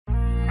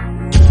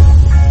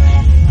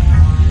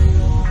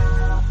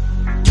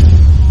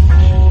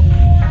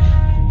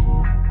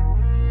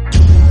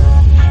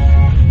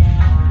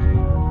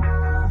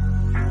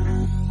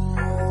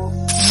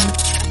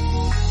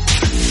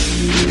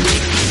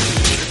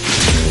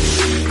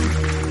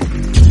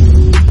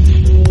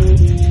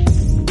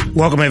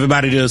Welcome,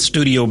 everybody, to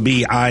Studio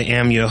B. I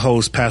am your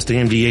host, Pastor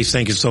MDH.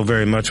 Thank you so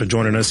very much for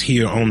joining us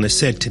here on the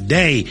set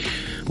today.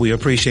 We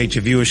appreciate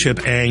your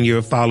viewership and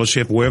your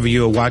followership wherever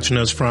you're watching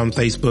us from: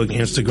 Facebook,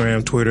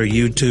 Instagram, Twitter,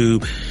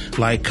 YouTube.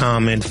 Like,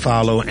 comment,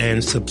 follow,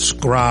 and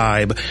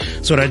subscribe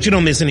so that you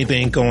don't miss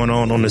anything going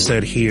on the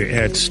set here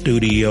at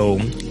Studio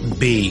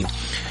B.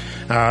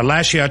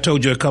 Last year I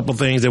told you a couple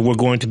things that we're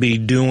going to be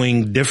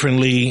doing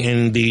differently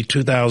in the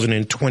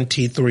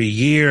 2023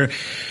 year.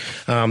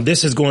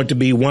 This is going to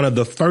be one of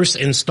the first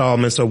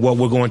installments of what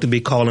we're going to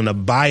be calling a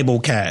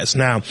Biblecast.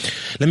 Now,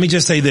 let me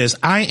just say this.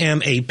 I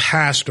am a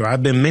pastor.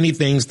 I've been many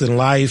things in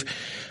life.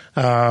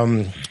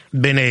 Been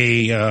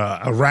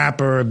a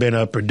rapper, been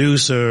a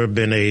producer,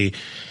 been a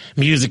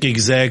music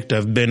exec.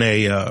 I've been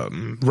a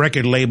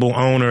record label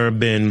owner,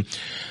 been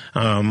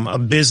a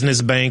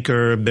business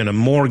banker, been a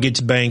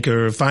mortgage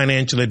banker,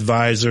 financial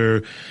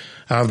advisor.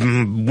 I've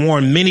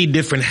worn many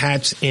different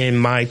hats in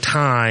my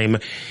time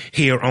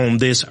here on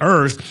this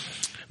earth.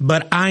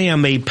 But I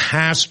am a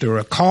pastor,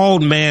 a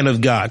called man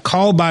of God,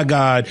 called by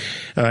God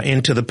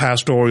into the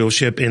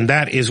pastoralship, and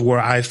that is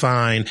where I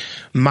find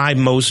my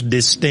most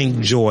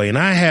distinct joy. And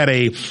I had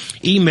a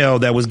email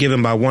that was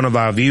given by one of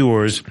our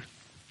viewers,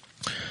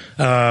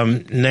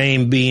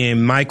 name being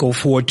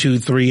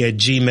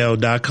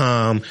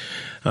Michael423@gmail.com.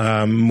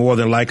 More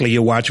than likely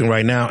you're watching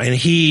right now. And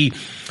he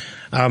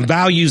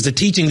values the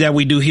teaching that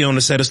we do here on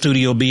the set of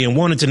Studio B and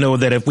wanted to know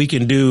that if we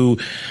can do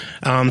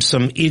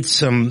some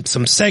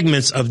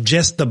segments of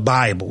just the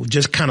Bible,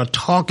 just kind of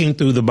talking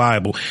through the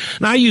Bible.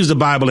 Now, I use the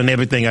Bible in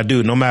everything I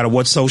do, no matter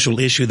what social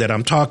issue that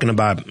I'm talking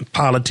about: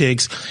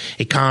 politics,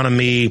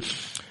 economy,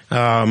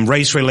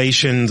 race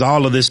relations,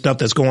 all of this stuff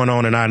that's going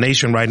on in our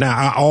nation right now.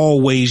 I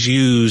always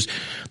use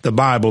the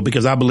Bible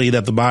because I believe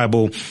that the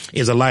Bible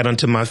is a light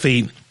unto my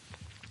feet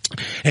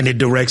and it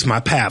directs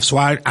my path. So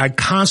I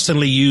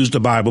constantly use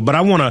the Bible. But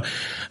I want to,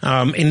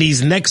 in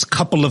these next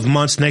couple of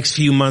months, next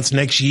few months,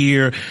 next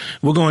year,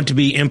 we're going to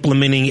be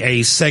implementing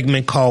a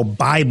segment called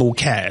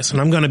Biblecast.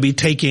 And I'm going to be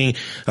taking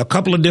a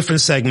couple of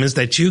different segments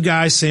that you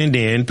guys send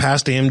in,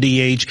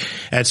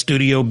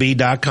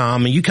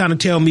 pastormdh@studiob.com, and you kind of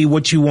tell me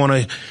what you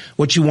want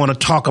to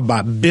talk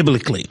about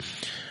biblically.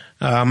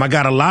 I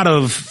got a lot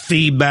of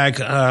feedback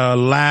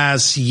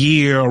last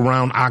year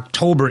around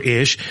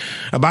October-ish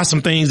about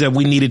some things that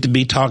we needed to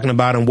be talking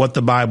about and what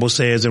the Bible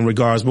says in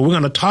regards. But we're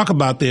going to talk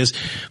about this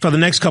for the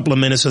next couple of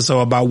minutes or so,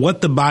 about what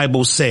the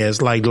Bible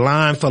says, like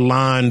line for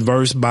line,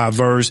 verse by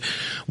verse,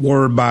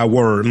 word by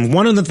word. And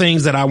one of the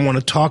things that I want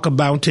to talk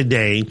about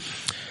today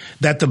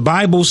that the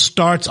Bible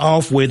starts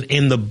off with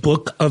in the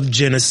book of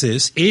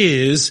Genesis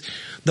is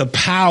the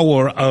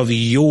power of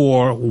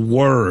your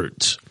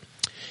words.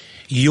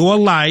 Your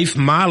life,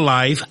 my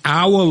life,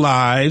 our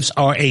lives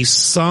are a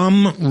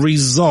sum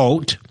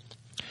result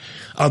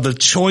of the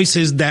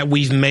choices that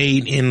we've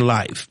made in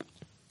life.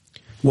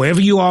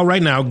 Wherever you are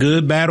right now,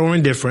 good, bad, or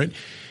indifferent,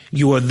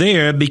 you are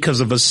there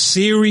because of a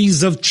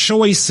series of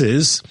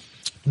choices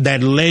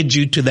that led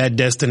you to that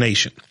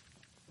destination.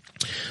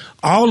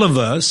 All of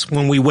us,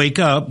 when we wake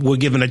up, we're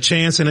given a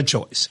chance and a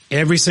choice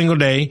every single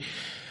day.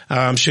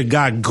 Should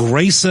God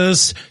grace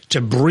us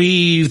to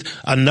breathe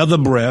another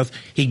breath,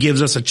 He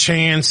gives us a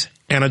chance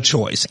and a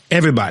choice.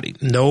 Everybody,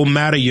 no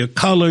matter your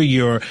color,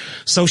 your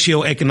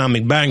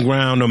socioeconomic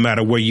background, no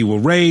matter where you were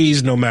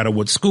raised, no matter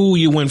what school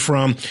you went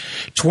from,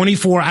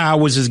 24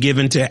 hours is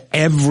given to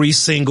every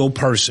single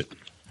person.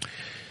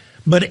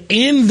 But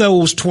in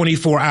those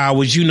 24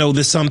 hours, you know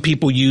that some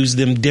people use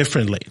them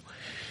differently.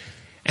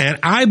 And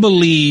I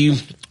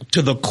believe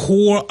to the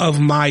core of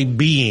my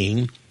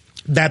being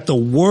that the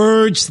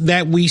words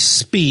that we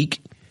speak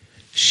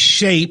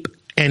shape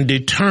and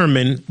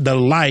determine the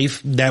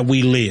life that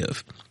we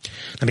live.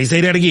 Let me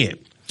say that again.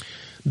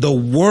 The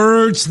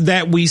words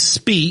that we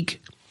speak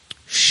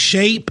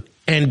shape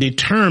and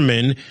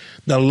determine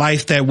the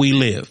life that we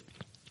live.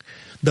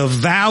 The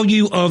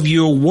value of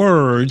your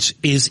words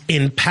is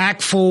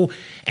impactful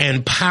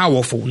and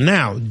powerful.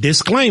 Now,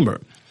 disclaimer.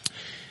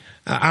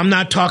 I'm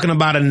not talking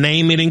about a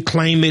name it and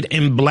claim it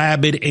and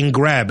blab it and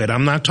grab it.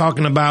 I'm not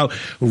talking about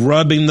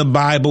rubbing the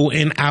Bible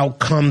and out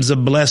comes a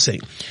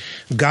blessing.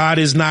 God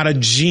is not a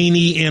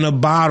genie in a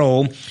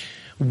bottle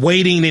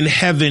waiting in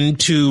heaven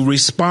to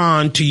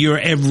respond to your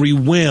every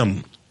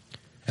whim.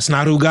 That's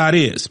not who God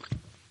is.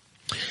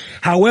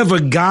 However,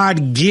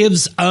 God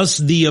gives us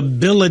the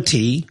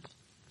ability,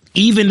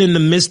 even in the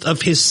midst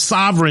of His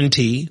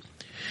sovereignty,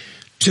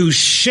 to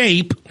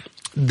shape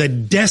the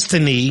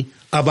destiny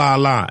of our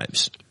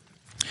lives.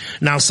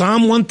 Now,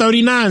 Psalm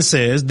 139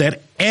 says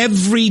that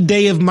every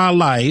day of my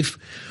life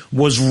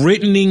was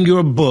written in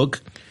your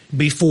book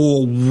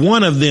before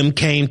one of them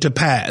came to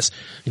pass.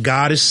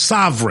 God is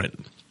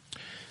sovereign.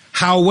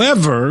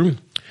 However,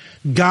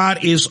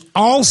 God is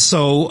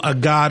also a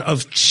God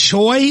of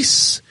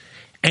choice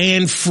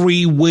and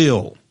free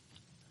will.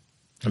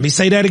 Let me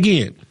say that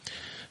again.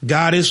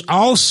 God is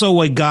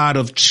also a God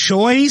of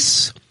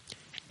choice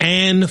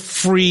and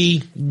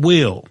free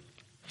will.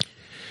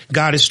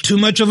 God is too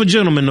much of a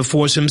gentleman to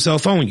force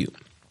Himself on you.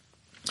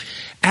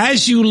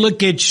 As you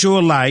look at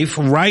your life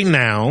right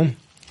now,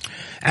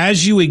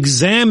 as you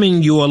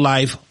examine your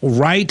life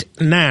right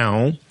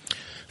now,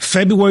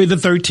 February the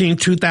 13th,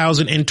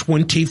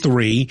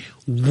 2023,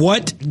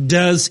 what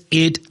does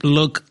it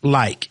look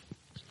like?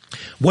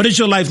 What does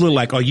your life look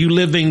like? Are you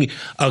living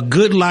a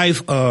good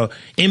life,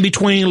 in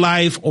between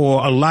life,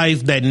 or a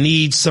life that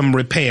needs some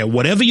repair?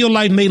 Whatever your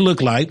life may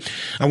look like,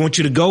 I want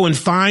you to go and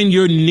find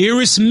your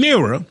nearest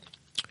mirror,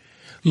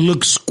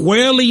 look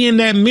squarely in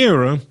that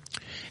mirror,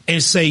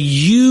 and say,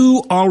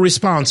 you are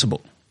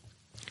responsible.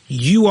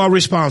 You are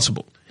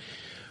responsible.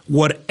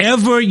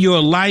 Whatever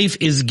your life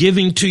is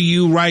giving to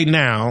you right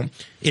now,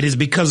 it is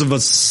because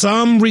of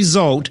some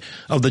result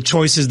of the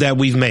choices that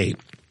we've made.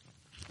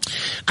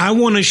 I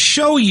want to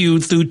show you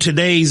through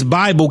today's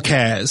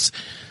Biblecast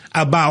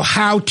about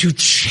how to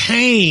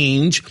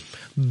change,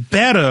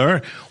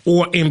 better,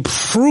 or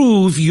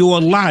improve your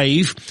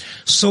life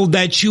so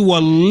that you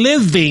are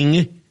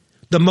living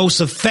the most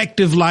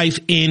effective life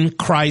in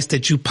Christ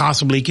that you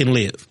possibly can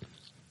live.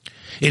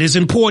 It is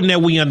important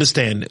that we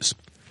understand this.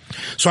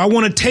 So I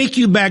want to take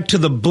you back to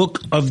the book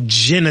of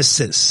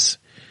Genesis.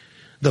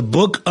 The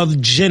book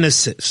of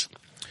Genesis.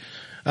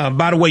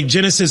 By the way,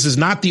 Genesis is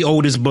not the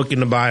oldest book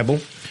in the Bible.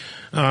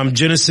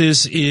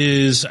 Genesis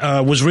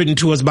was written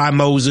to us by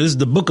Moses.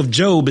 The book of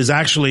Job is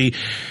actually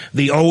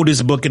the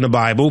oldest book in the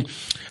Bible.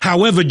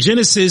 However,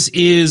 Genesis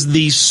is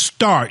the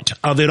start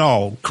of it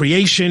all.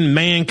 Creation,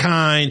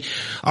 mankind,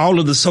 all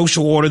of the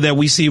social order that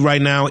we see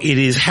right now, it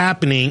is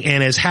happening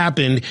and has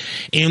happened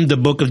in the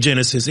book of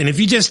Genesis. And if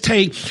you just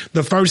take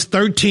the first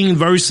 13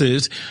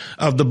 verses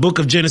of the book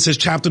of Genesis,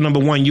 chapter number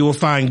 1, you will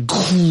find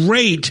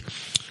great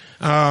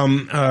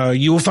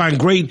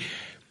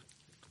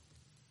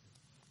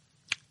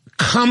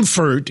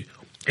comfort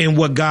in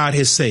what God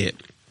has said.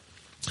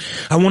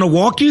 I want to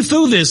walk you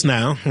through this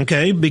now,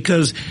 okay?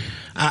 Because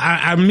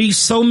I meet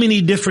so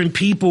many different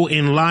people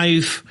in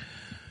life,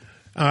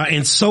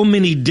 and so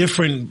many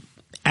different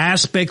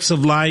aspects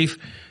of life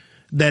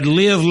that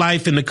live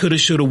life in the coulda,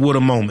 shoulda,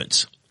 woulda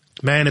moments.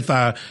 Man, if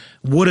I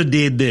woulda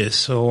did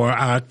this, or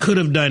I could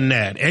have done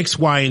that, X,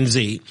 Y, and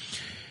Z.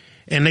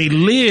 And they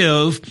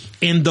live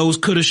in those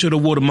coulda, shoulda,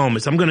 woulda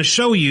moments. I'm going to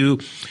show you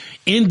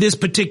in this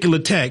particular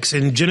text,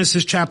 in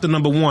Genesis chapter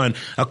number 1,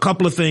 a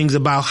couple of things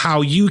about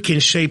how you can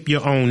shape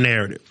your own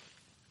narrative.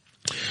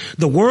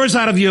 The words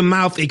out of your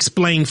mouth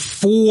explain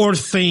 4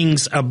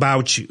 things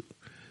about you.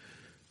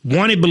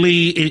 One,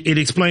 it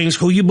explains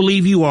who you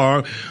believe you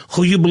are,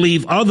 who you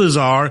believe others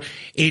are.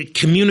 It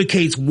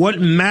communicates what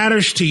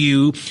matters to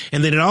you,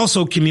 and then it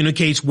also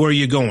communicates where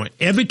you're going.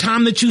 Every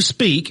time that you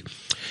speak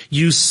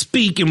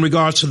in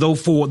regards to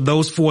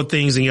those four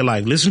things in your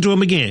life. Listen to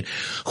them again.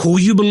 Who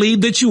you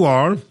believe that you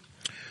are,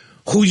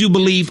 who you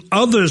believe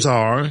others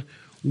are,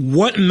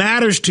 what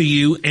matters to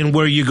you, and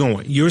where you're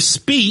going. Your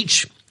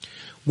speech,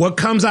 what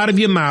comes out of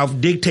your mouth,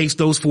 dictates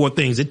those 4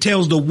 things. It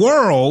tells the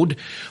world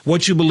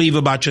what you believe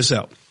about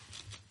yourself.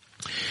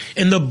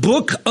 In the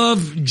book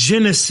of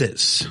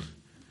Genesis,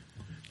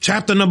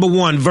 chapter number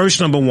 1, verse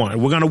number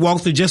 1, we're going to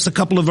walk through just a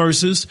couple of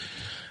verses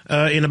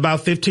in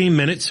about 15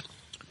 minutes.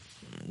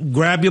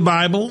 Grab your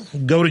Bible,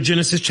 go to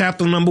Genesis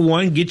chapter number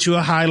 1, get you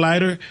a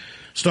highlighter,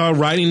 start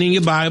writing in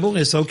your Bible.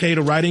 It's okay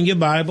to write in your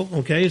Bible.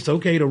 Okay, it's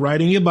okay to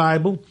write in your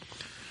Bible.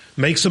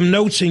 Make some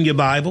notes in your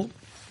Bible.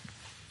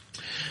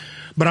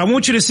 But I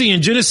want you to see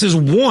in Genesis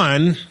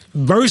 1,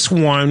 verse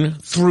 1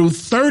 through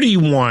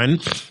 31,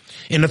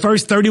 in the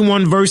first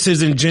 31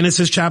 verses in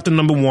Genesis chapter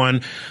number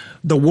 1,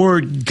 the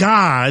word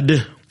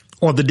God,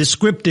 or the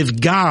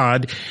descriptive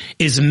God,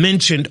 is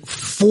mentioned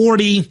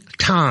 40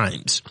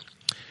 times.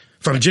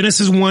 From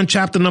Genesis 1,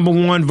 chapter number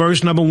 1,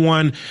 verse number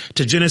 1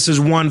 to Genesis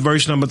 1,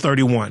 verse number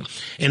 31.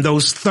 In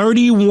those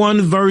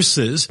 31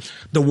 verses,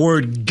 the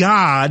word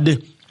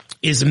God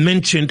is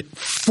mentioned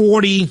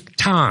 40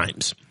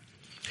 times.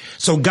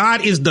 So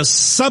God is the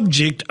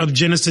subject of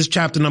Genesis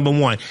chapter number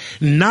 1,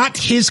 not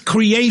his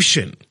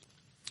creation.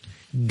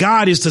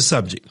 God is the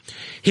subject.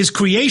 His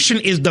creation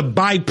is the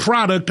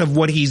byproduct of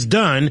what he's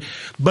done,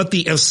 but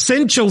the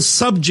essential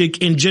subject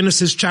in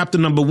Genesis chapter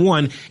number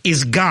 1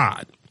 is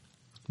God.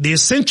 The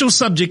essential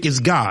subject is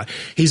God.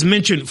 He's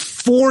mentioned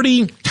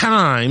 40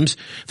 times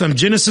from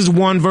Genesis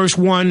 1 verse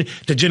 1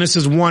 to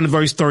Genesis 1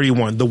 verse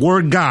 31. The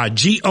word God,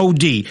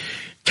 G-O-D,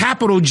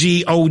 capital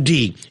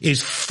G-O-D,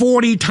 is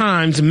 40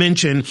 times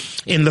mentioned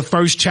in the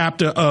first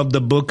chapter of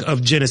the book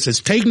of Genesis.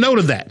 Take note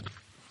of that,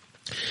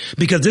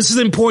 because this is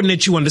important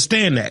that you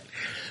understand that.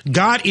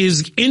 God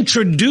is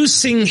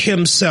introducing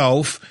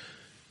himself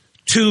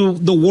to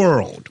the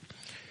world.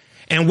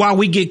 And while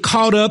we get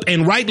caught up,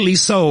 and rightly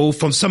so,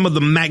 from some of the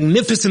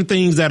magnificent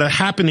things that are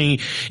happening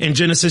in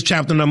Genesis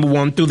chapter number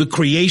 1 through the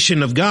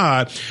creation of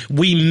God,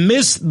 we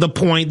miss the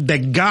point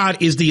that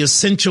God is the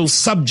essential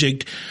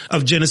subject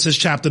of Genesis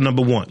chapter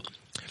number 1.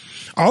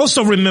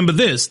 Also remember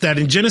this, that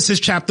in Genesis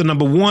chapter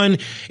number 1,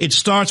 it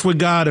starts with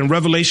God. In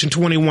Revelation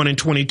 21 and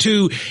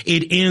 22,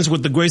 it ends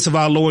with the grace of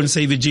our Lord and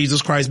Savior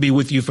Jesus Christ be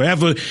with you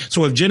forever.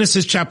 So if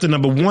Genesis chapter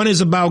number 1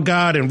 is about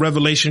God and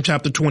Revelation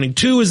chapter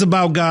 22 is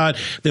about God,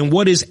 then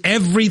what is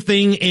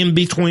everything in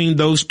between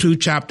those two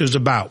chapters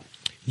about?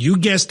 You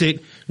guessed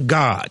it,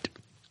 God.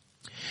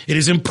 It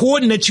is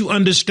important that you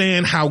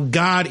understand how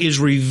God is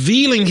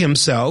revealing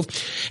himself.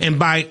 And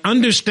by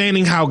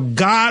understanding how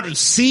God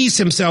sees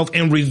himself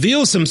and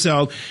reveals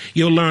himself,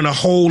 you'll learn a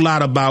whole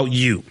lot about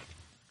you.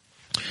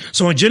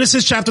 So in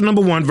Genesis chapter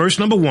number 1, verse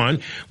number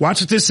 1,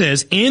 watch what this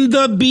says. In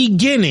the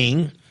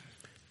beginning,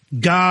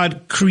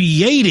 God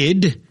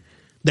created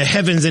the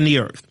heavens and the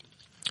earth.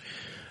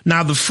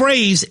 Now, the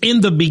phrase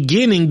in the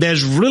beginning,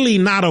 there's really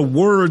not a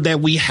word that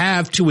we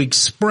have to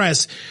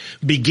express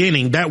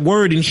beginning. That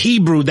word in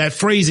Hebrew, that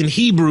phrase in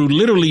Hebrew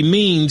literally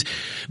means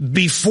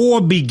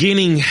before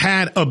beginning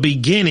had a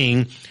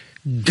beginning,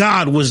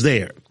 God was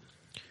there.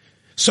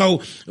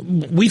 So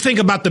we think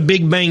about the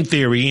Big Bang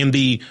Theory and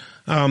the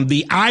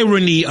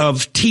irony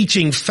of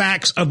teaching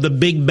facts of the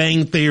Big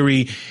Bang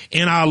Theory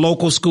in our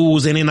local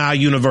schools and in our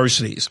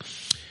universities.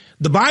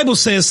 The Bible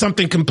says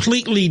something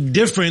completely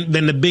different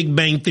than the Big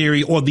Bang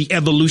Theory or the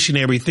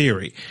evolutionary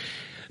theory.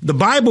 The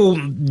Bible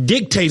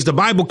dictates, the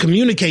Bible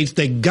communicates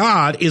that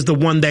God is the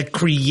one that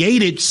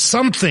created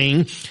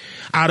something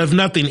out of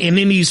nothing. And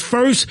in these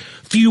first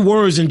few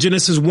words in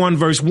Genesis 1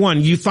 verse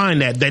 1, you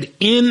find that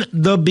in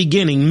the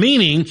beginning,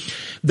 meaning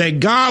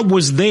that God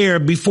was there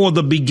before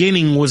the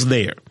beginning was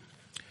there.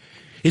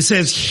 It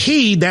says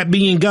he, that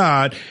being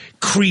God,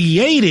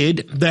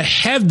 created the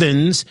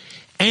heavens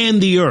and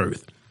the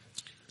earth.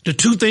 The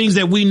two things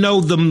that we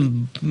know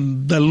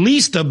the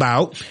least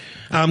about,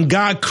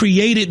 God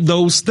created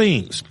those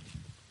things.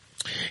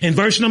 In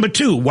verse number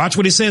 2, watch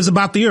what it says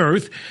about the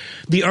earth.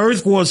 The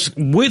earth was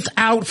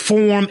without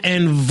form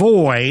and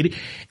void,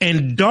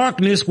 and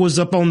darkness was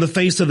upon the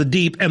face of the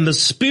deep, and the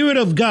Spirit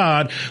of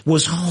God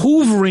was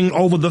hovering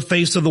over the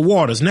face of the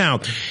waters.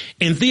 Now,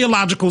 in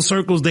theological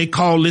circles, they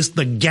call this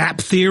the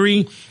gap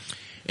theory.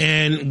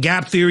 And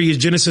gap theory is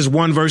Genesis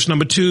 1 verse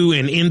number 2.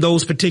 And in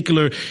those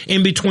particular,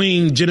 in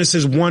between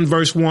Genesis 1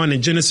 verse 1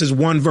 and Genesis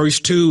 1 verse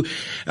 2,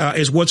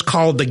 is what's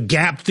called the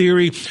gap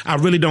theory. I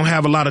really don't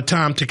have a lot of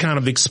time to kind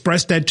of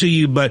express that to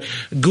you, but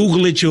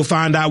Google it. You'll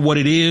find out what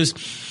it is.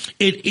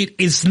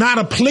 It's not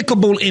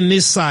applicable in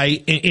this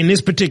site, in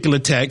this particular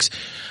text,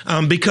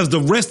 because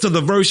the rest of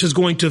the verse is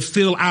going to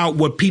fill out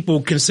what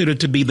people consider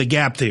to be the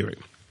gap theory.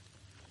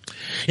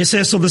 It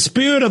says, so the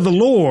Spirit of the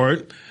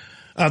Lord,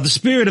 the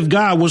Spirit of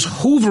God was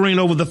hovering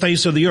over the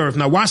face of the earth.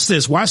 Now watch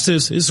this.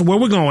 This is where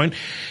we're going.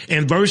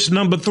 In verse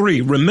number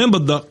 3, remember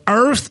the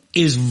earth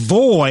is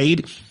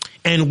void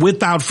and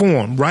without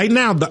form. Right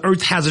now, the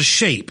earth has a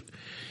shape.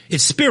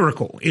 It's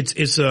spherical.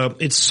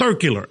 It's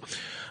circular.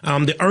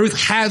 The earth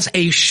has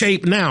a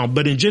shape now,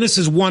 but in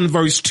Genesis 1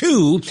 verse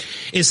 2,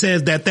 it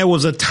says that there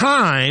was a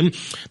time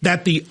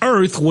that the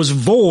earth was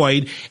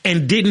void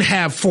and didn't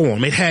have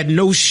form. It had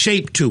no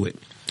shape to it.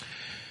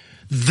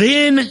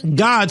 Then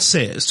God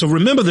says, so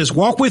remember this,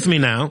 walk with me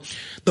now.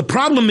 The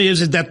problem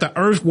is that the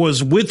earth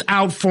was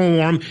without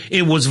form,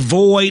 it was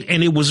void,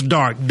 and it was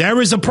dark. There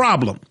is a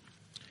problem.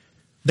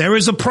 There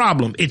is a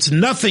problem. It's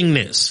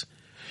nothingness.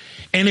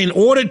 And in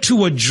order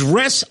to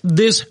address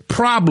this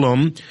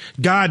problem,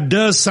 God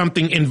does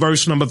something in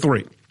verse number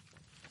 3.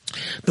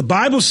 The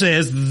Bible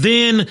says,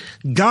 then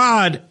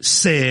God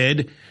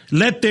said,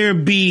 let there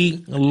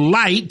be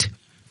light,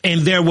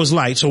 and there was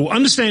light. So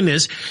understand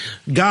this.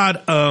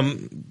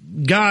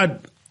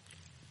 God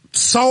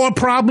saw a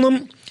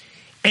problem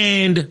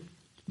and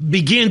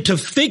began to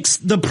fix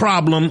the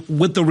problem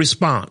with the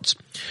response.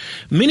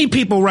 Many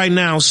people right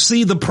now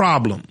see the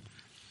problem.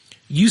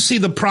 You see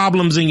the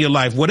problems in your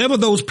life, whatever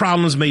those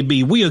problems may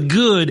be. We are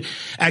good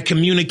at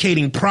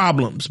communicating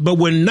problems, but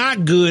we're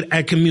not good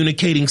at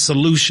communicating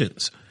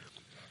solutions.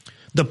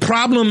 The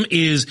problem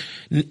is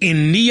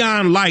in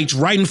neon lights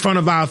right in front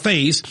of our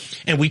face,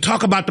 and we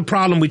talk about the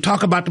problem, we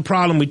talk about the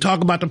problem, we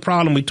talk about the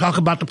problem, we talk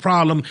about the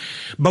problem,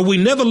 but we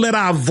never let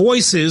our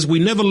voices, we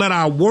never let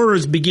our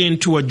words begin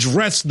to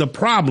address the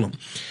problem.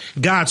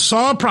 God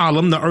saw a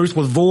problem, the earth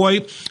was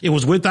void, it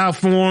was without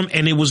form,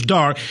 and it was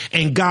dark,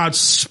 and God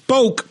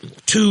spoke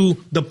to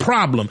the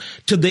problem,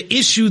 to the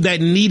issue that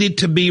needed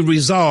to be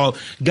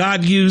resolved.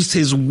 God used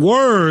his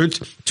words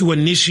to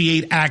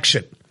initiate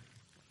action.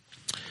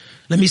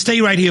 Let me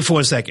stay right here for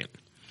a second.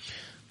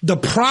 The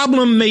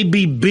problem may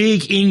be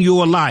big in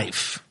your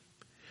life,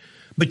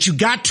 but you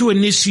got to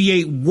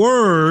initiate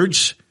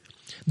words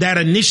that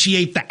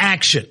initiate the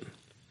action.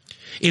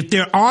 If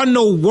there are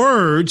no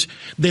words,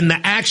 then the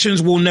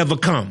actions will never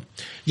come.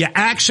 Your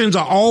actions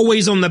are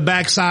always on the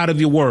backside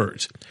of your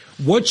words.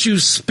 What you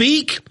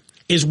speak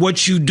is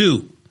what you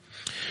do.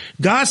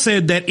 God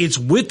said that it's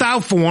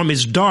without form,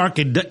 it's dark,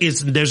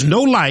 there's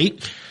no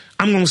light.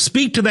 I'm going to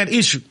speak to that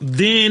issue.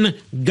 Then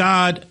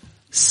God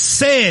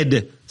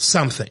said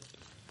something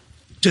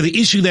to the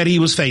issue that he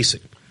was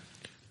facing.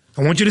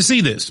 I want you to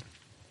see this.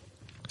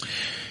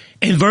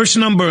 In verse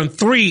number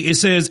 3, it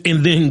says,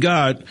 and then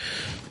God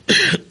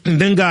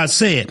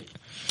said.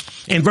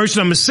 In verse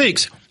number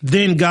 6,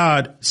 then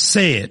God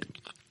said.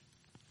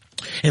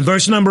 In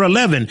verse number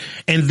 11,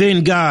 and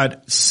then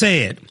God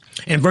said.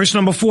 In verse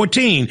number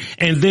 14,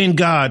 and then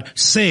God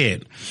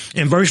said.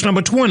 In verse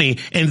number 20,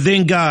 and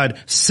then God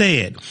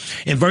said.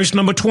 In verse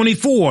number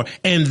 24,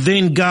 and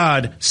then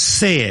God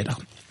said.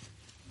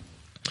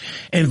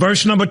 In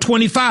verse number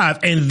 25,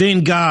 and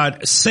then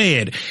God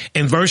said.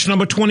 In verse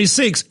number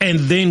 26, and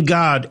then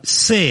God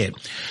said.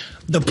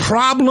 The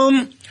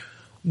problem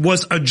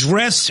was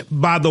addressed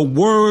by the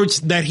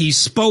words that he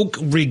spoke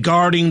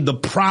regarding the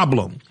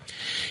problem.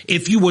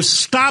 If you would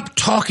stop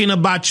talking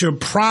about your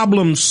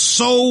problem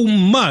so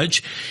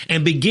much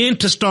and begin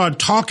to start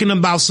talking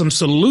about some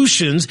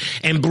solutions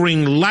and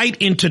bring light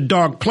into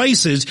dark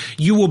places,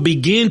 you will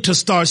begin to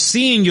start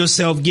seeing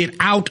yourself get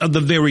out of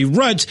the very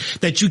ruts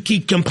that you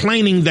keep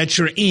complaining that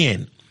you're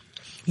in.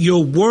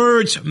 Your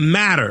words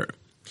matter,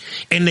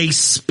 and they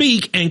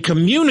speak and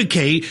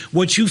communicate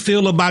what you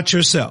feel about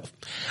yourself.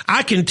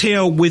 I can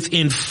tell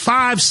within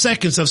 5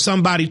 seconds of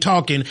somebody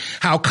talking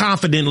how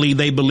confidently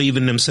they believe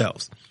in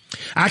themselves.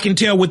 I can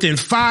tell within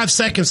 5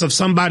 seconds of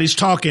somebody's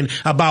talking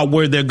about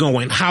where they're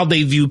going, how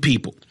they view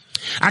people.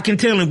 I can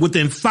tell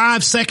within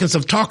 5 seconds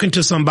of talking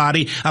to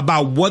somebody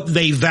about what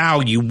they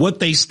value, what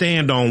they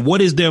stand on,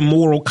 what is their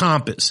moral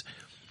compass.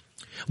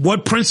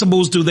 What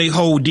principles do they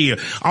hold dear?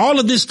 All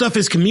of this stuff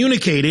is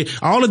communicated.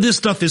 All of this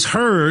stuff is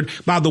heard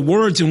by the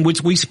words in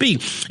which we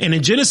speak. And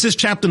in Genesis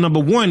chapter number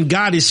 1,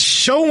 God is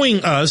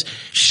showing us,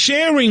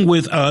 sharing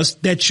with us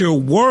that your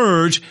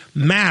words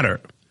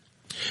matter.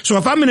 So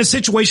if I'm in a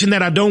situation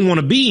that I don't want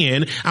to be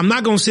in, I'm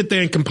not going to sit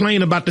there and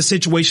complain about the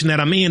situation that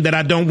I'm in that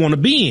I don't want to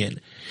be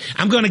in.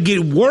 I'm going to get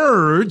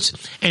words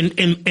and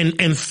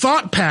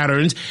thought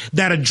patterns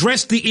that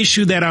address the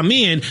issue that I'm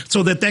in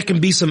so that there can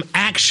be some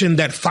action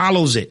that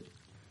follows it.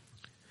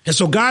 And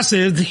so God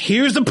says,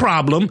 here's the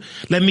problem.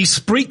 Let me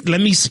speak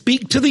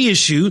to the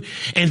issue.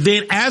 And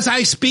then as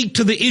I speak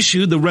to the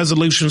issue, the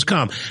resolutions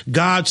come.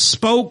 God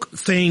spoke,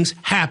 things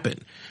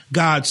happen.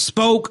 God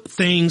spoke,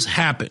 things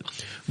happen.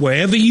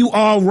 Wherever you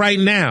are right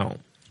now,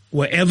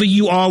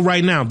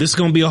 this is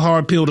going to be a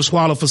hard pill to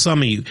swallow for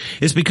some of you.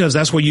 It's because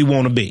that's where you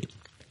want to be.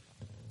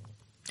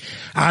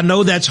 I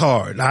know that's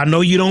hard. I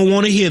know you don't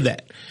want to hear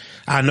that.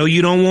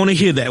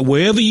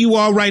 Wherever you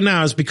are right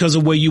now is because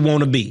of where you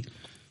want to be.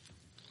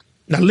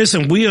 Now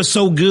listen, we are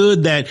so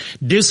good that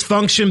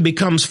dysfunction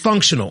becomes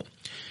functional.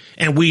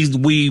 And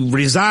we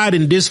reside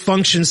in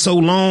dysfunction so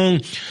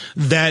long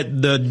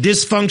that the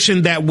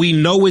dysfunction that we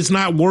know is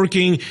not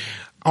working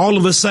all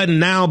of a sudden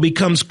now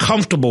becomes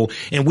comfortable,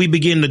 and we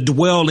begin to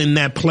dwell in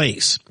that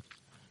place.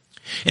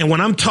 And when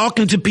I'm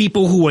talking to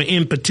people who are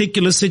in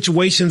particular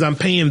situations, I'm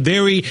paying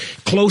very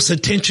close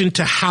attention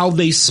to how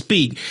they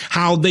speak,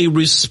 how they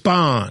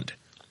respond.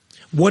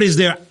 What is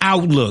their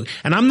outlook?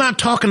 And I'm not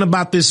talking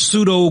about this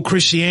pseudo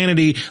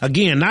Christianity.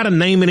 Again, not a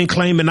name it and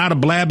claim it, not a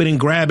blab it and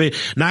grab it,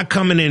 not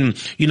coming in,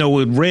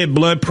 with red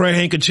blood prayer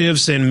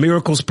handkerchiefs and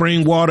miracle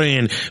spring water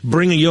and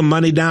bringing your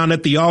money down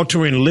at the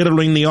altar and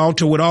littering the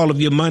altar with all of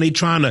your money,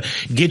 trying to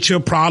get your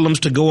problems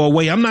to go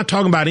away. I'm not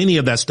talking about any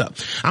of that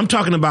stuff. I'm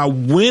talking about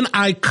when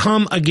I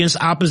come against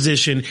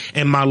opposition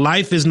and my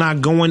life is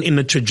not going in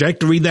the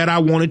trajectory that I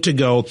want it to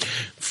go,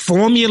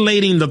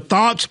 formulating the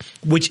thoughts,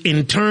 which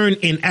in turn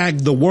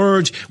enact the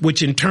words,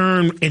 which in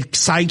turn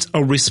excites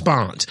a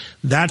response.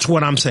 That's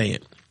what I'm saying.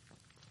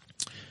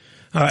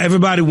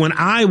 Everybody, when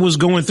I was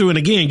going through, and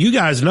again, you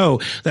guys know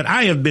that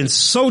I have been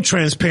so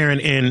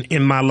transparent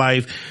in my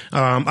life,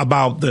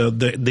 about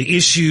the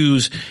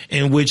issues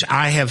in which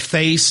I have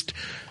faced.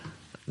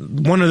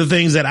 One of the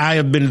things that I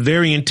have been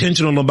very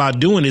intentional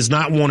about doing is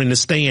not wanting to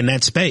stay in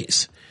that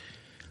space,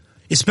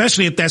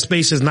 especially if that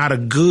space is not a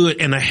good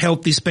and a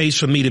healthy space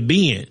for me to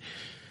be in.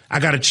 I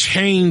got to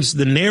change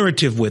the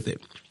narrative with it.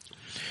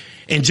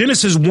 In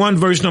Genesis 1,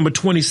 verse number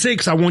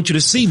 26, I want you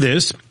to see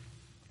this.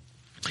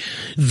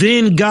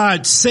 Then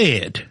God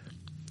said.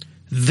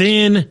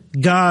 Well,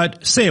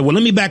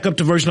 let me back up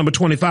to verse number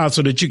 25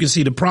 so that you can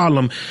see the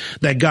problem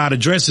that God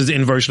addresses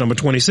in verse number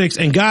 26.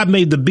 And God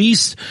made the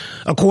beast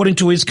according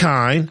to his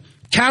kind,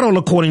 cattle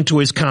according to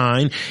his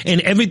kind, and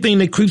everything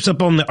that creeps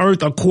up on the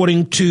earth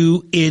according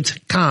to its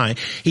kind.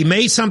 He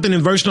made something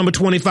in verse number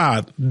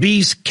 25,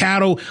 beasts,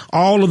 cattle,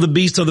 all of the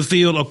beasts of the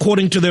field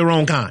according to their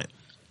own kind.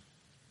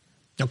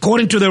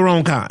 According to their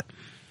own kind.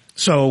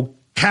 So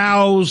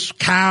cows,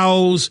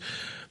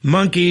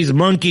 monkeys,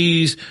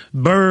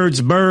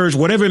 birds,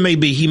 whatever it may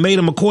be, he made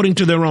them according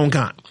to their own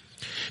kind,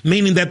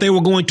 meaning that they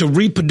were going to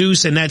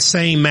reproduce in that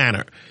same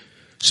manner.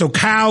 So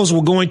cows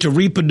were going to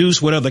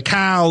reproduce with other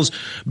cows.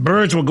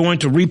 Birds were going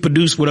to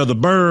reproduce with other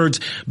birds.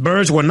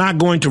 Birds were not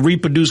going to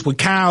reproduce with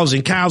cows,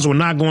 and cows were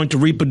not going to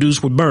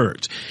reproduce with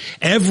birds.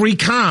 Every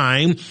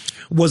kind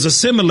was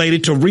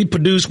assimilated to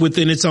reproduce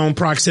within its own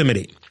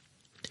proximity.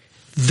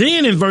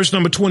 Then in verse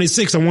number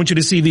 26, I want you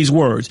to see these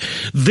words.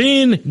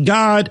 Then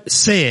God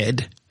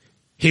said,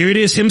 here it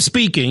is, him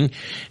speaking,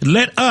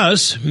 let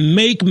us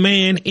make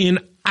man in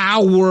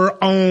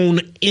our own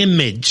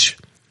image.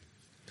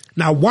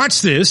 Now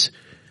watch this.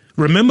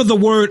 Remember the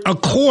word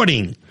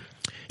according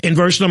in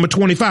verse number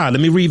 25. Let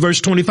me read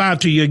verse 25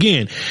 to you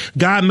again.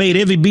 God made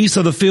every beast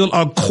of the field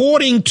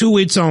according to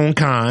its own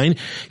kind,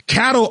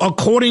 cattle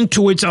according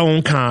to its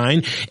own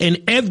kind,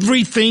 and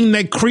everything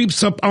that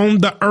creeps up on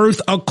the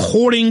earth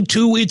according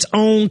to its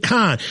own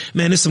kind.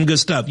 Man, it's some good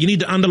stuff. You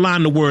need to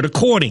underline the word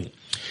according.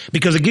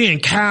 Because again,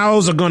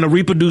 cows are going to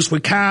reproduce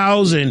with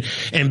cows and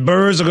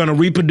birds are going to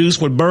reproduce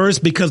with birds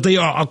because they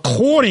are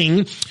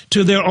according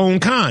to their own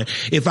kind.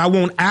 If I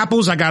want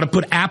apples, I got to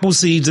put apple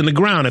seeds in the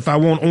ground. If I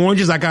want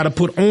oranges, I got to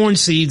put orange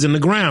seeds in the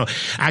ground.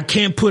 I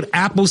can't put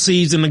apple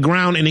seeds in the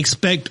ground and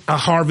expect a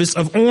harvest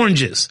of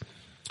oranges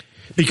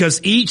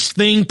because each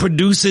thing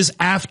produces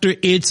after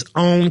its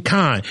own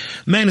kind.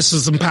 Man, this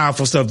is some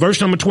powerful stuff. Verse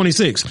number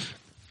 26.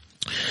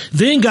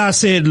 Then God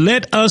said,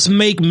 let us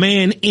make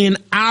man in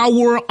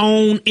our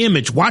own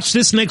image. Watch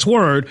this next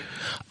word.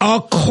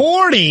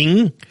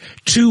 According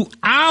to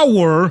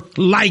our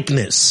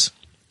likeness.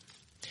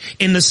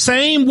 In the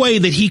same way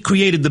that he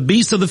created the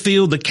beasts of the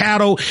field, the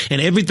cattle, and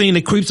everything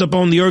that creeps up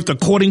on the earth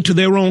according to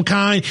their own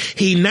kind,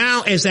 he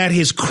now is at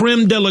his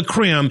creme de la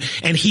creme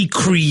and he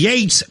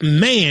creates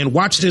man,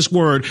 watch this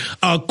word,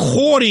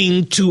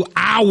 according to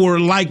our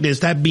likeness,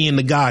 that being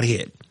the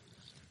Godhead.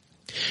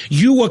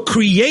 You were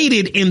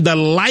created in the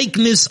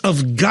likeness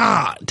of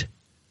God.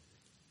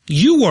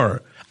 You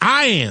were,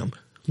 I am,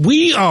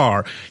 we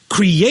are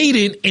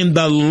created in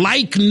the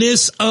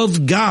likeness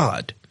of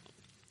God.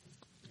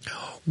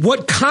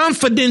 What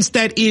confidence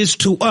that is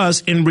to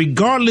us, and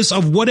regardless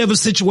of whatever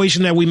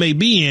situation that we may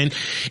be in,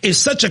 is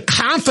such a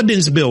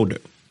confidence builder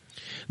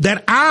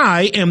that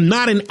I am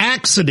not an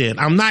accident.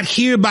 I'm not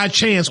here by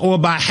chance or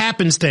by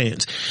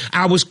happenstance.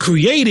 I was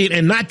created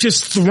and not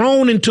just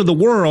thrown into the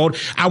world.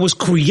 I was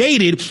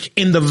created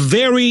in the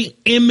very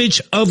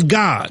image of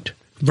God.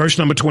 Verse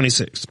number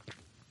 26.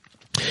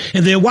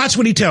 And then watch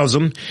what he tells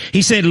them.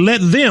 He said,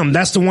 let them,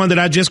 that's the one that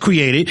I just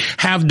created,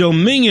 have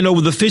dominion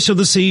over the fish of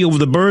the sea, over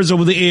the birds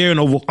over the air, and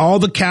over all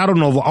the cattle,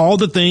 and over all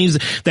the things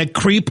that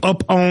creep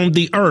up on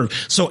the earth.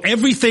 So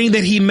everything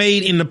that he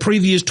made in the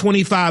previous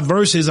 25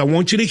 verses, I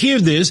want you to hear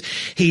this.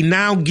 He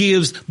now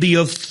gives the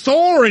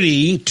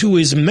authority to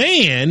his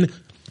man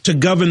to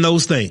govern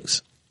those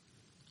things.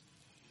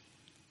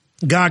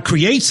 God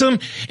creates them,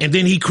 and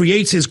then he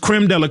creates his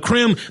creme de la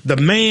creme, the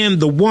man,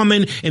 the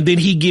woman, and then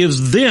he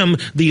gives them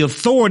the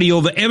authority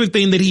over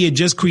everything that he had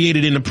just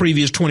created in the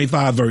previous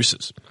 25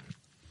 verses.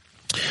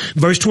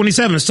 Verse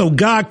 27, so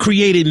God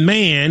created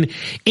man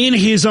in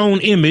his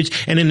own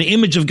image, and in the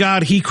image of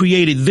God he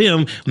created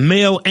them,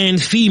 male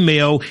and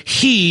female,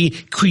 he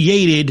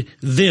created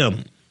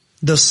them.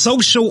 The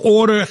social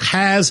order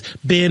has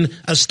been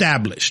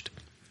established.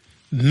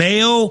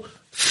 Male,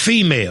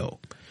 female.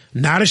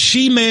 Not a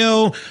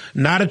she-male,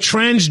 not a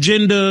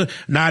transgender,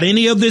 not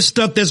any of this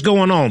stuff that's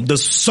going on. The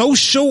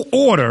social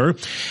order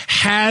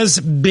has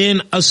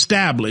been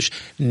established,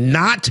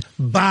 not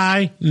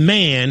by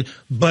man,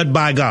 but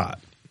by God.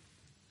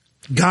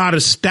 God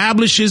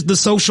establishes the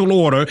social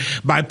order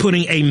by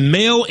putting a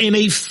male and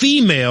a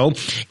female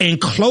in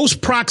close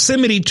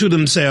proximity to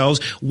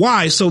themselves.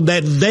 Why? So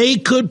that they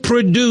could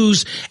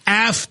produce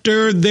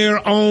after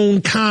their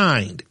own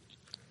kind.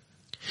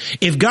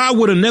 If God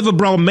would have never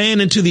brought man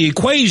into the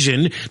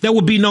equation, there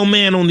would be no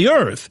man on the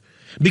earth,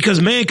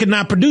 because man could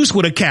not produce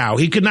with a cow.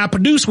 He could not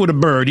produce with a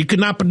bird. He could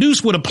not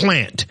produce with a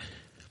plant.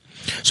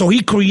 So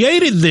he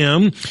created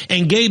them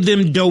and gave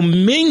them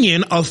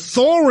dominion,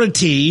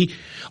 authority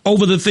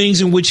over the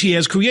things in which he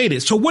has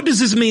created. So what does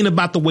this mean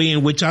about the way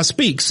in which I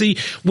speak? See,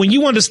 when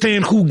you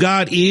understand who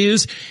God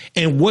is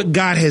and what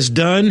God has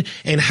done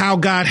and how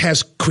God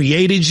has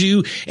created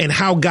you and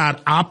how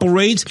God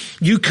operates,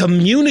 you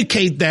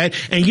communicate that,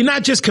 and you're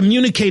not just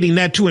communicating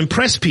that to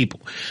impress people.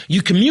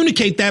 You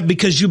communicate that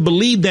because you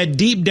believe that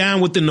deep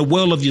down within the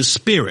well of your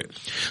spirit.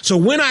 So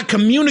when I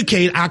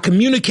communicate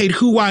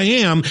who I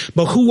am,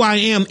 but who I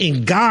am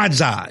in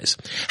God's eyes,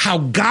 how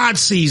God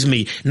sees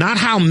me, not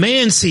how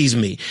man sees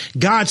me.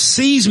 God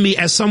sees me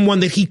as someone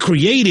that he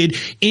created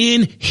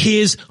in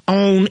his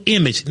own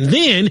image.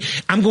 Then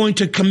I'm going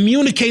to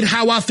communicate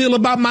how I feel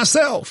about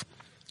myself.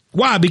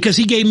 Why? Because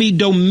he gave me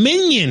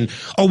dominion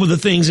over the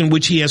things in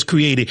which he has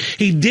created.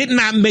 He did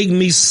not make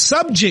me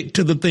subject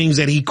to the things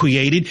that he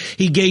created.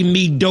 He gave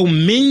me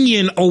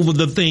dominion over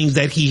the things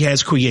that he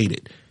has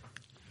created.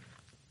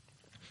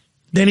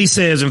 Then he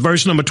says in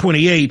verse number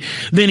 28,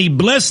 then he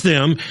blessed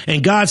them,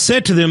 and God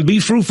said to them, be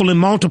fruitful and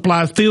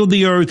multiply, fill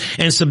the earth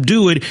and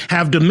subdue it,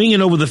 have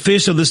dominion over the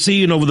fish of the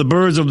sea and over the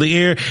birds of the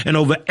air and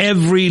over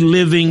every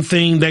living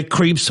thing that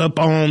creeps up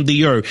on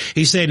the earth.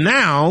 He said,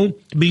 now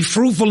be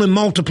fruitful and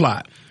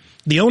multiply.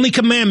 The only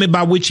commandment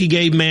by which he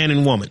gave man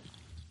and woman.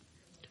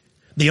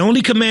 The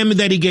only commandment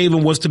that he gave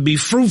them was to be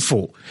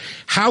fruitful.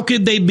 How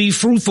could they be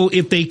fruitful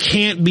if they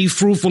can't be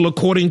fruitful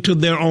according to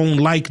their own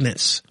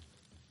likeness?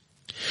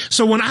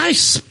 So when I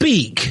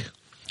speak,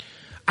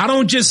 I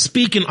don't just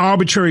speak in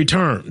arbitrary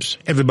terms,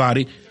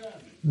 everybody.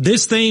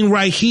 This thing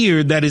right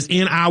here that is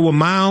in our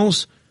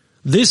mouths,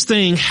 this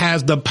thing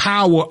has the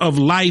power of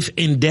life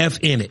and death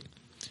in it.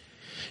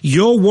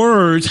 Your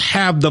words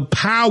have the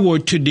power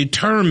to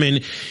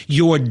determine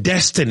your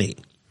destiny.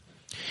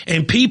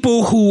 And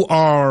people who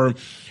are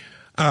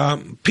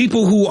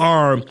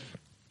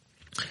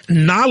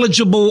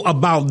knowledgeable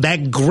about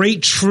that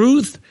great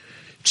truth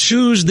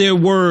choose their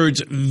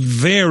words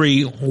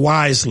very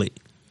wisely.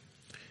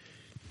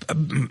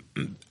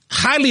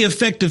 Highly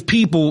effective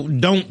people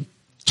don't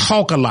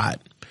talk a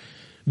lot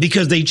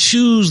because they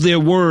choose their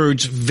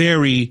words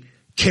very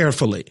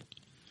carefully.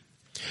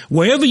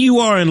 Wherever you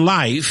are in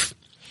life,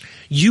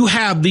 you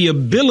have the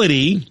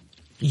ability.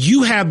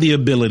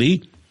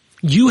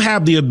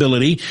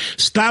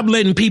 Stop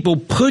letting people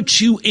put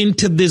you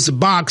into this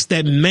box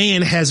that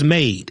man has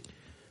made.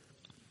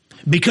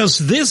 Because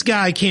this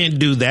guy can't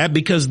do that,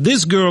 because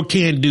this girl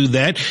can't do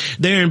that,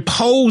 they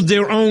impose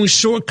their own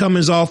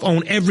shortcomings off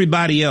on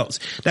everybody else.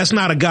 That's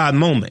not a God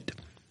moment.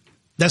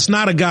 That's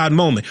not a God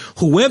moment.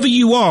 Whoever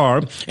you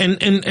are, and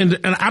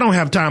I don't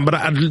have time, but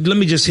let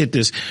me just hit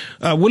this.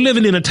 We're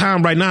living in a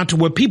time right now to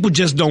where people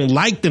just don't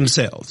like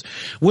themselves.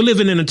 We're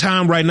living in a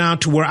time right now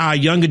to where our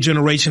younger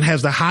generation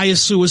has the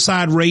highest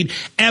suicide rate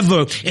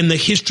ever in the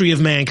history of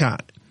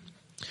mankind.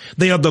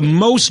 They are the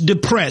most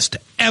depressed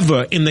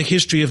ever in the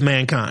history of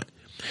mankind.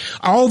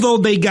 Although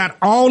they got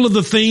all of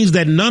the things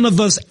that none of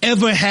us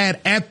ever had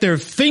at their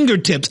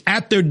fingertips,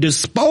 at their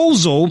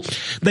disposal,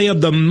 they are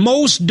the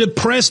most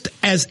depressed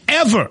as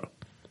ever.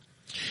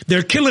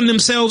 They're killing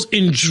themselves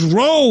in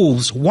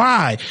droves.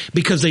 Why?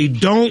 Because they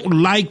don't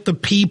like the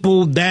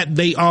people that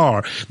they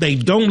are. They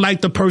don't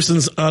like the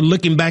persons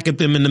looking back at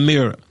them in the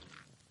mirror.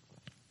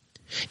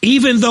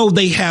 Even though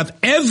they have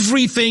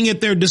everything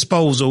at their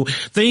disposal,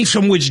 things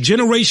from which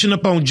generation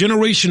upon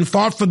generation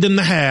fought for them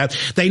to have,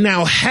 they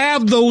now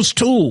have those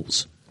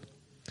tools,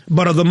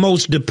 but are the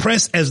most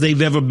depressed as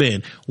they've ever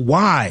been.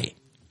 Why?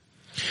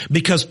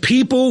 Because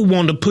people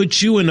want to put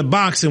you in a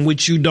box in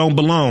which you don't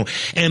belong.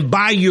 And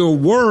by your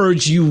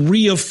words, you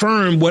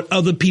reaffirm what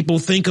other people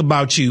think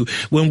about you,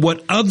 when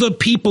what other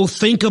people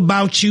think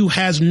about you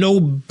has no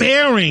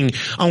bearing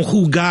on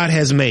who God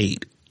has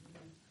made.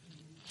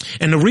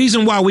 And the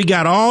reason why we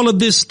got all of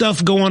this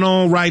stuff going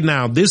on right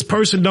now, this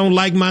person don't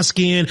like my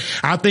skin.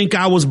 I think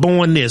I was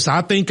born this.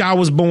 I think I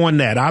was born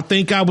that. I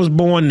think I was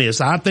born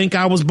this. I think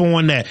I was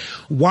born that.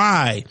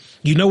 Why?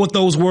 You know what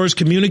those words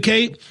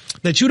communicate?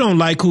 That you don't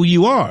like who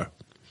you are.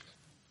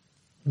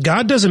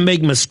 God doesn't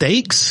make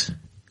mistakes.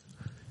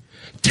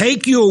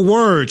 Take your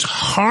words,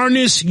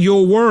 harness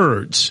your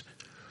words.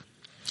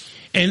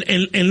 And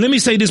let me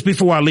say this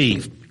before I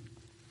leave.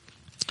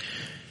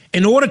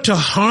 In order to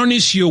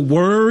harness your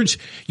words,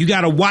 you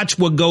got to watch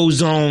what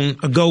goes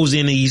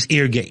in these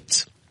ear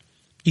gates.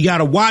 You got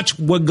to watch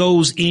what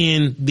goes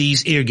in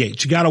these ear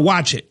gates. You got to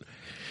watch it,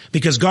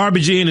 because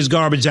garbage in is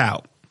garbage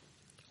out,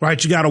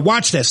 right? You got to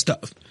watch that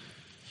stuff.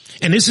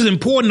 And this is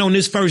important on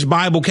this first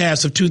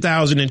Biblecast of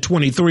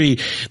 2023,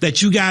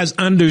 that you guys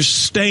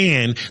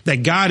understand that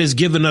God has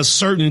given us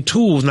certain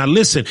tools. Now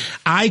listen,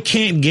 I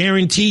can't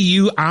guarantee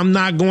you, I'm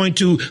not going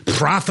to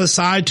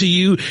prophesy to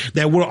you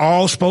that we're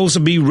all supposed to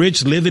be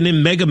rich, living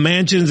in mega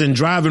mansions and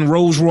driving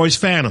Rolls Royce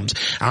Phantoms.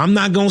 I'm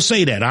not going to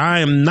say that.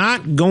 I am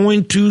not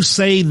going to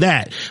say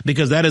that,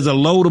 because that is a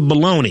load of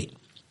baloney.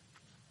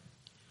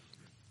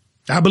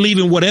 I believe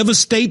in whatever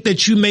state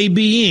that you may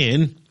be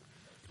in,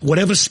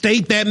 whatever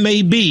state that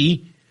may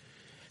be,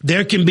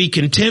 there can be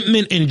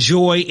contentment and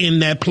joy in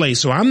that place.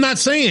 So I'm not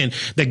saying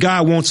that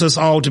God wants us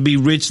all to be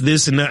rich,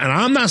 this and that. And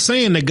I'm not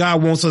saying that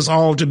God wants us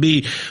all to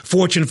be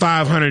Fortune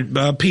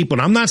 500 people.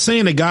 And I'm not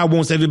saying that God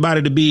wants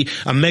everybody to be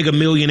a mega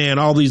millionaire and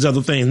all these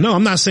other things. No,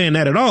 I'm not saying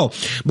that at all.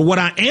 But what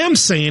I am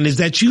saying is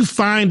that you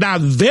find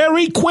out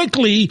very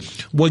quickly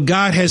what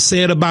God has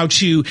said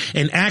about you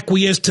and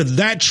acquiesce to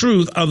that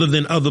truth other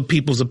than other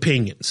people's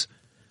opinions.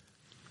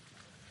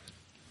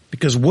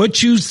 Because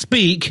what you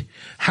speak,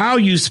 how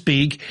you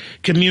speak,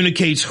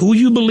 communicates who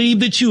you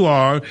believe that you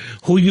are,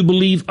 who you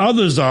believe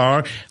others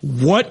are,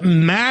 what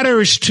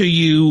matters to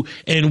you,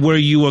 and where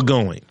you are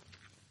going.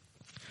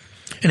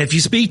 And if you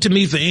speak to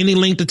me for any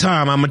length of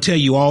time, I'm going to tell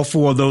you all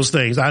four of those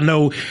things. I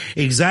know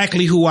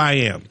exactly who I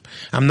am.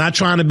 I'm not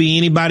trying to be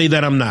anybody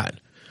that I'm not.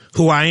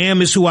 Who I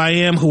am is who I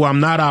am. Who I'm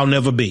not, I'll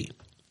never be.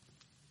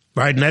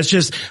 Right? And that's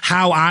just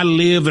how I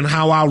live and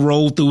how I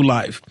roll through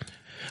life.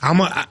 I'm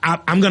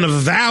going to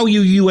value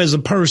you as a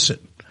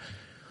person.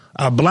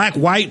 Black,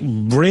 white,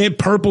 red,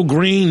 purple,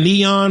 green,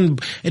 neon.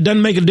 It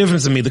doesn't make a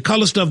difference to me. The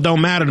color stuff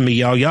don't matter to me,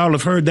 y'all. Y'all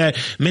have heard that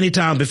many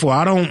times before.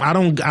 I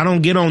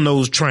don't get on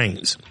those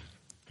trains.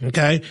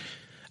 Okay.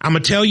 I'm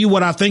going to tell you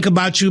what I think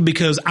about you,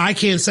 because I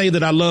can't say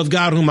that I love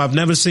God whom I've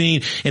never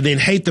seen and then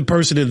hate the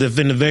person that's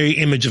in the very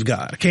image of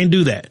God. I can't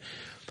do that.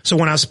 So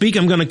when I speak,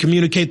 I'm going to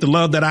communicate the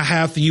love that I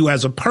have for you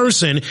as a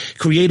person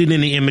created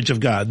in the image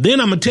of God. Then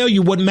I'm going to tell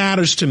you what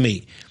matters to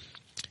me.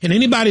 And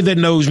anybody that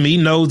knows me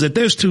knows that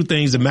there's two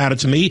things that matter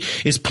to me.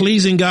 It's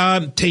pleasing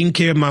God, taking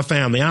care of my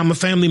family. I'm a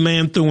family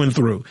man through and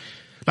through.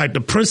 Like,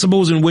 the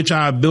principles in which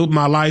I built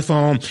my life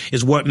on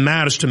is what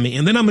matters to me.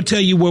 And then I'm going to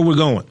tell you where we're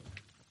going.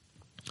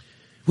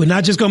 We're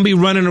not just going to be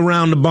running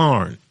around the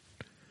barn.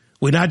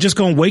 We're not just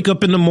going to wake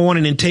up in the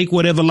morning and take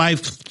whatever life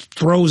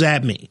throws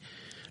at me.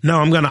 No,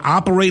 I'm going to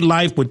operate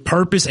life with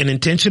purpose and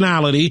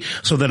intentionality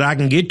so that I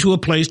can get to a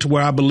place to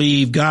where I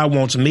believe God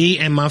wants me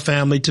and my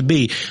family to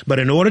be. But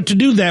in order to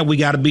do that, we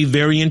got to be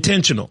very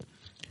intentional.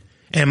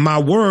 And my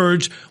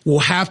words will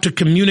have to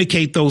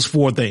communicate those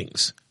four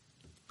things.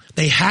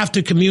 They have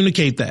to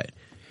communicate that.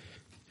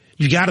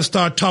 You got to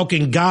start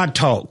talking God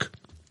talk.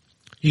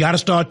 You got to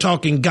start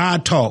talking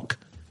God talk,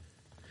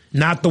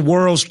 not the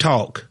world's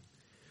talk,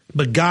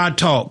 but God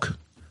talk.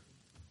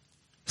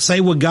 Say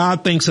what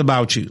God thinks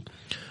about you.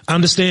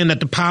 Understand that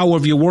the power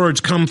of your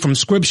words come from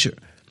Scripture.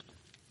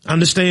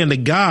 Understand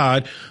that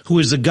God, who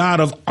is the God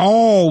of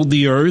all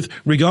the earth,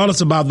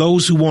 regardless about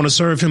those who want to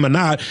serve him or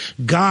not,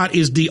 God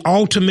is the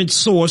ultimate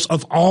source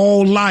of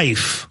all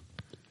life.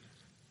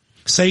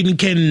 Satan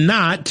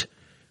cannot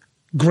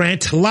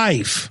grant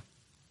life.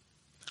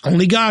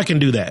 Only God can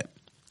do that.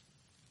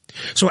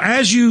 So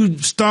as you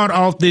start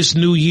off this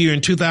new year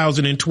in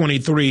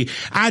 2023,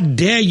 I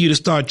dare you to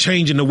start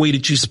changing the way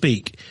that you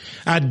speak.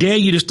 I dare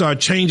you to start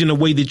changing the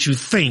way that you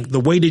think, the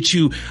way that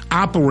you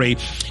operate.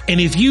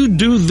 And if you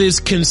do this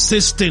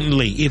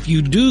consistently,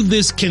 you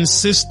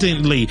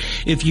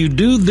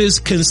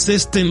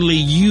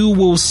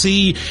will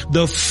see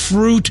the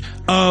fruit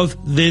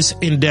of this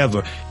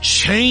endeavor.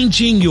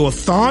 Changing your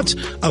thoughts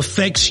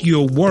affects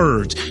your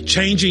words.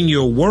 Changing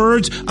your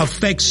words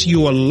affects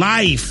your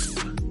life.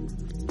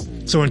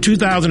 So in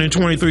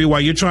 2023,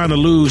 while you're trying to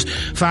lose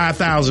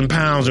 5,000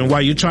 pounds and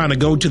while you're trying to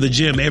go to the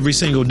gym every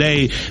single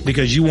day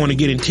because you want to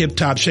get in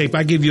tip-top shape,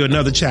 I give you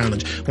another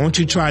challenge. Why don't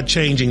you try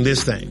changing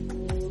this thing,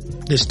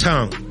 this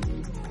tongue?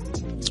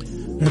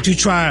 Why don't you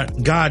try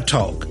God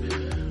talk?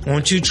 Why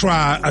don't you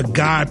try a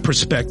God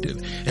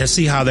perspective and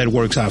see how that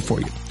works out for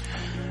you?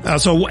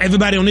 So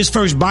everybody, on this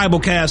first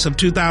Biblecast of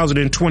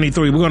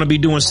 2023, we're going to be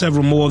doing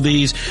several more of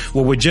these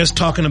where we're just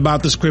talking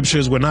about the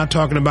scriptures. We're not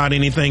talking about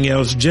anything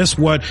else, just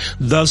what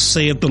thus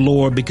saith the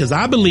Lord, because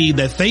I believe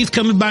that faith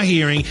cometh by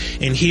hearing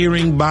and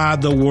hearing by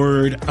the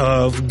word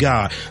of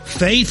God.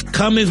 Faith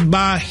cometh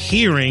by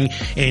hearing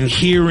and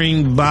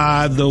hearing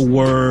by the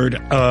word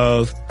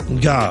of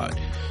God.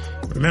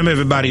 Remember,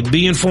 everybody,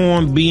 be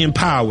informed, be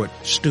empowered.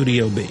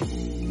 Studio B.